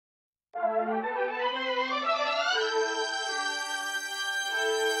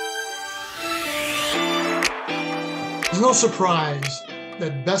no surprise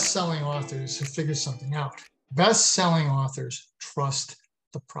that best-selling authors have figured something out. Best-selling authors trust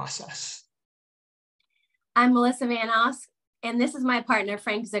the process. I'm Melissa Van Osk, and this is my partner,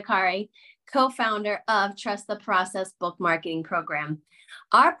 Frank Zakari, co-founder of Trust the Process Book Marketing Program.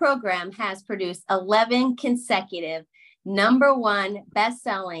 Our program has produced 11 consecutive #1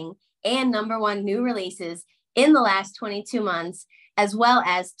 best-selling and #1 new releases in the last 22 months, as well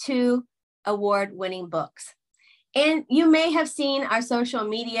as 2 award-winning books. And you may have seen our social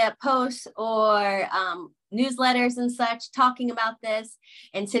media posts or newsletters and such talking about this.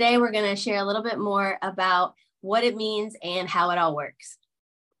 And today we're going to share a little bit more about what it means and how it all works.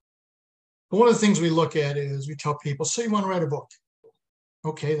 One of the things we look at is we tell people, so you want to write a book.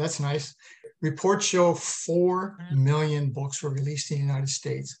 Okay, that's nice. Reports show 4 million books were released in the United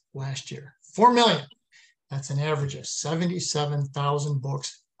States last year. 4 million. That's an average of 77,000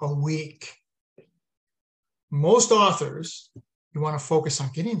 books a week. Most authors, you want to focus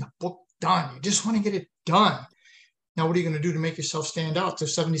on getting the book done. You just want to get it done. Now, what are you going to do to make yourself stand out?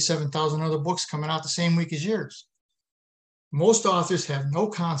 There's 77,000 other books coming out the same week as yours. Most authors have no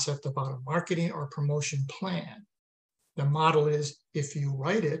concept about a marketing or promotion plan. The model is, if you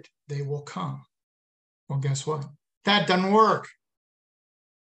write it, they will come. Well, guess what? That doesn't work.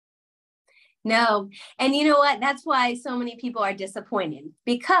 No. And you know what? That's why so many people are disappointed,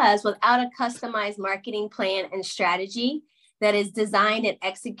 because without a customized marketing plan and strategy that is designed and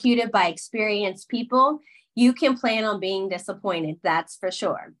executed by experienced people, you can plan on being disappointed. That's for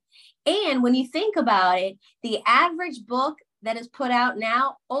sure. And when you think about it, the average book that is put out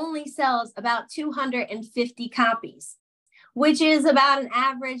now only sells about 250 copies, which is about an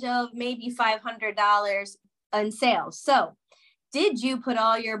average of maybe $500 in sales. So did you put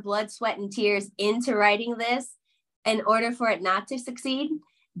all your blood, sweat, and tears into writing this in order for it not to succeed?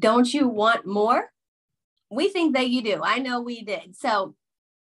 Don't you want more? We think that you do. I know we did. So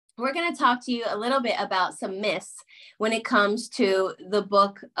we're going to talk to you a little bit about some myths when it comes to the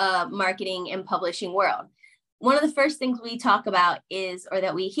book marketing and publishing world. One of the first things we talk about is, or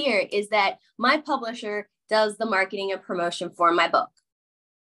that we hear, is that my publisher does the marketing and promotion for my book.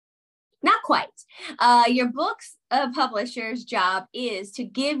 Not quite. Your book's publisher's job is to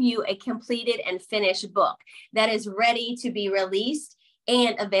give you a completed and finished book that is ready to be released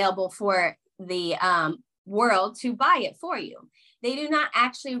and available for the world to buy it for you. They do not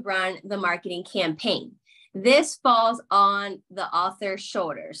actually run the marketing campaign. This falls on the author's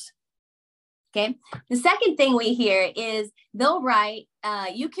shoulders. Okay. The second thing we hear is they'll write,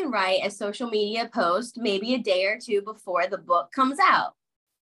 you can write a social media post maybe a day or two before the book comes out.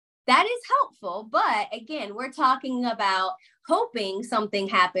 That is helpful, but again, we're talking about hoping something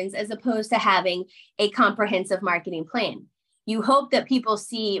happens as opposed to having a comprehensive marketing plan. You hope that people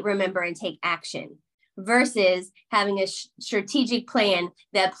see, remember, and take action versus having a strategic plan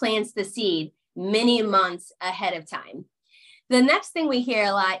that plants the seed many months ahead of time. The next thing we hear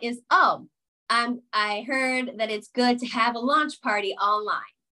a lot is, I heard that it's good to have a launch party online.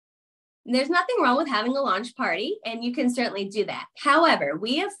 There's nothing wrong with having a launch party, and you can certainly do that. However,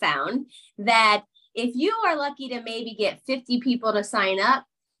 we have found that if you are lucky to maybe get 50 people to sign up,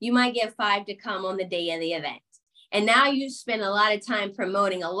 you might get 5 to come on the day of the event. And now you spend a lot of time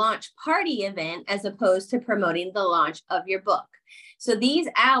promoting a launch party event as opposed to promoting the launch of your book. So these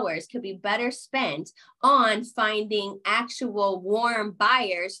hours could be better spent on finding actual warm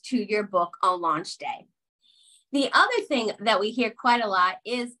buyers to your book on launch day. The other thing that we hear quite a lot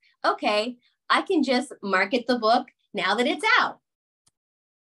is, okay, I can just market the book now that it's out.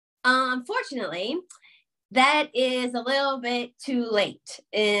 Unfortunately, that is a little bit too late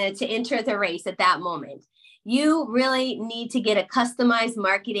to enter the race at that moment. You really need to get a customized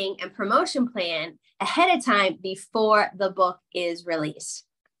marketing and promotion plan ahead of time before the book is released.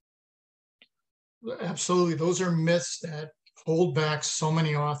 Absolutely. Those are myths that hold back so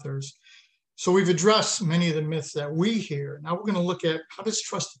many authors. So we've addressed many of the myths that we hear. Now we're going to look at, how does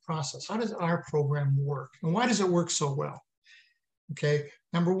Trust the Process? How does our program work? And why does it work so well? Okay.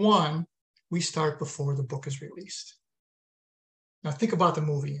 Number one, we start before the book is released. Now think about the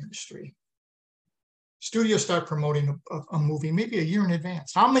movie industry. Studios start promoting a movie maybe a year in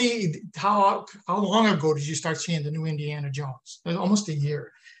advance. How long ago did you start seeing the new Indiana Jones? Almost a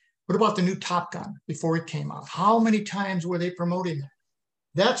year. What about the new Top Gun before it came out? How many times were they promoting it?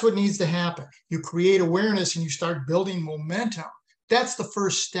 That's what needs to happen. You create awareness and you start building momentum. That's the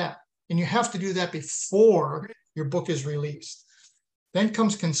first step. And you have to do that before your book is released. Then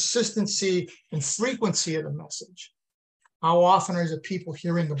comes consistency and frequency of the message. How often are the people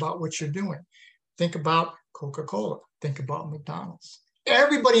hearing about what you're doing? Think about Coca-Cola. Think about McDonald's.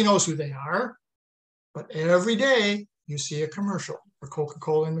 Everybody knows who they are, but every day you see a commercial for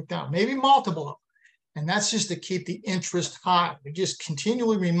Coca-Cola and McDonald's, maybe multiple of them. And that's just to keep the interest high. We're just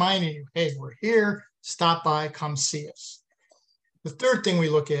continually reminding you, hey, we're here, stop by, come see us. The third thing we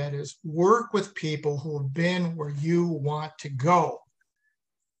look at is work with people who have been where you want to go.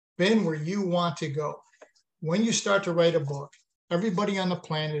 Been where you want to go. When you start to write a book, everybody on the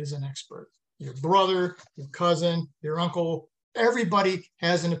planet is an expert. Your brother, your cousin, your uncle, everybody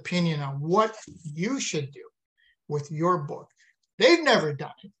has an opinion on what you should do with your book. They've never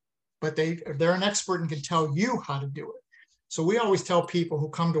done it, but they're an expert and can tell you how to do it. So we always tell people who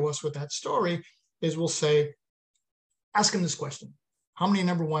come to us with that story is we'll say, ask them this question. How many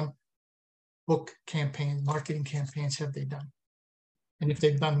 #1 book campaigns, marketing campaigns have they done? And if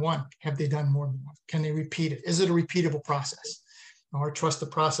they've done one, have they done more than one? Can they repeat it? Is it a repeatable process? Our Trust the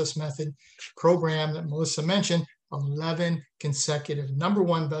Process method program that Melissa mentioned, 11 consecutive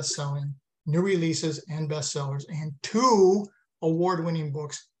 #1 best-selling, new releases and bestsellers, and 2 award-winning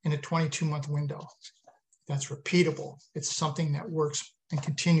books in a 22-month window. That's repeatable. It's something that works and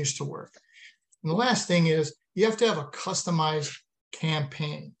continues to work. And the last thing is you have to have a customized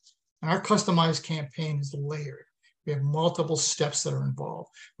campaign. And our customized campaign is layered. We have multiple steps that are involved.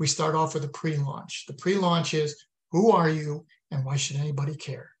 We start off with a pre-launch. The pre-launch is, who are you and why should anybody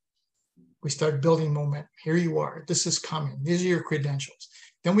care? We start building momentum. Here you are. This is coming. These are your credentials.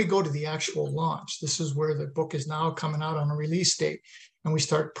 Then we go to the actual launch. This is where the book is now coming out on a release date. And we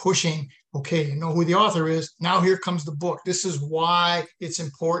start pushing, okay, you know who the author is. Now here comes the book. This is why it's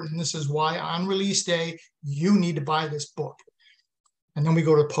important. This is why on release day, you need to buy this book. And then we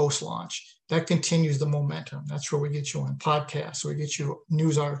go to post-launch. That continues the momentum. That's where we get you on podcasts. We get you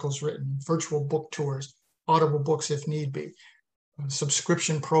news articles written, virtual book tours, audible books if need be,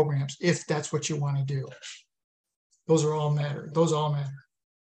 subscription programs, if that's what you want to do. Those all matter. Those all matter.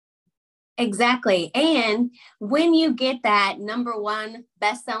 Exactly. And when you get that #1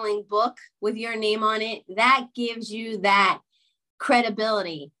 best-selling book with your name on it, that gives you that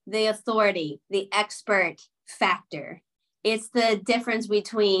credibility, the authority, the expert factor. It's the difference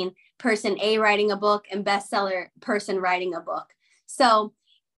between person A writing a book and bestseller person writing a book. So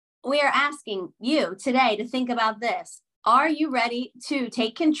we are asking you today to think about this. Are you ready to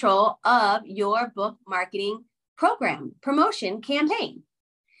take control of your book marketing program, promotion campaign?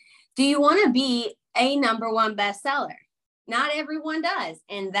 Do you want to be a #1 bestseller? Not everyone does,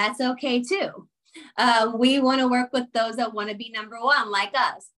 and that's okay too. We want to work with those that want to be #1 like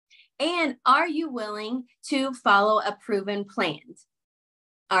us. And are you willing to follow a proven plan?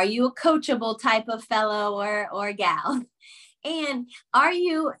 Are you a coachable type of fellow or gal? And are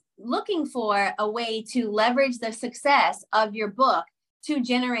you looking for a way to leverage the success of your book to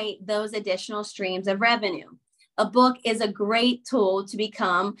generate those additional streams of revenue? A book is a great tool to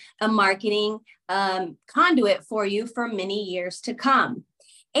become a marketing conduit for you for many years to come.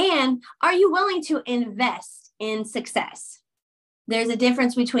 And are you willing to invest in success? There's a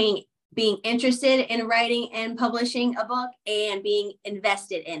difference between being interested in writing and publishing a book and being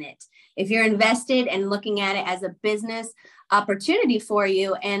invested in it. If you're invested and looking at it as a business opportunity for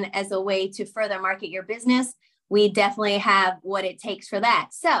you and as a way to further market your business, we definitely have what it takes for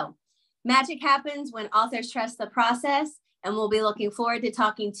that. So magic happens when authors trust the process, and we'll be looking forward to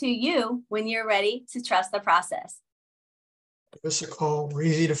talking to you when you're ready to trust the process. Give us a call. We're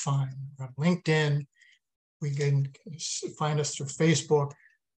easy to find. We're on LinkedIn. We can find us through Facebook.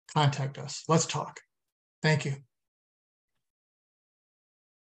 Contact us. Let's talk. Thank you.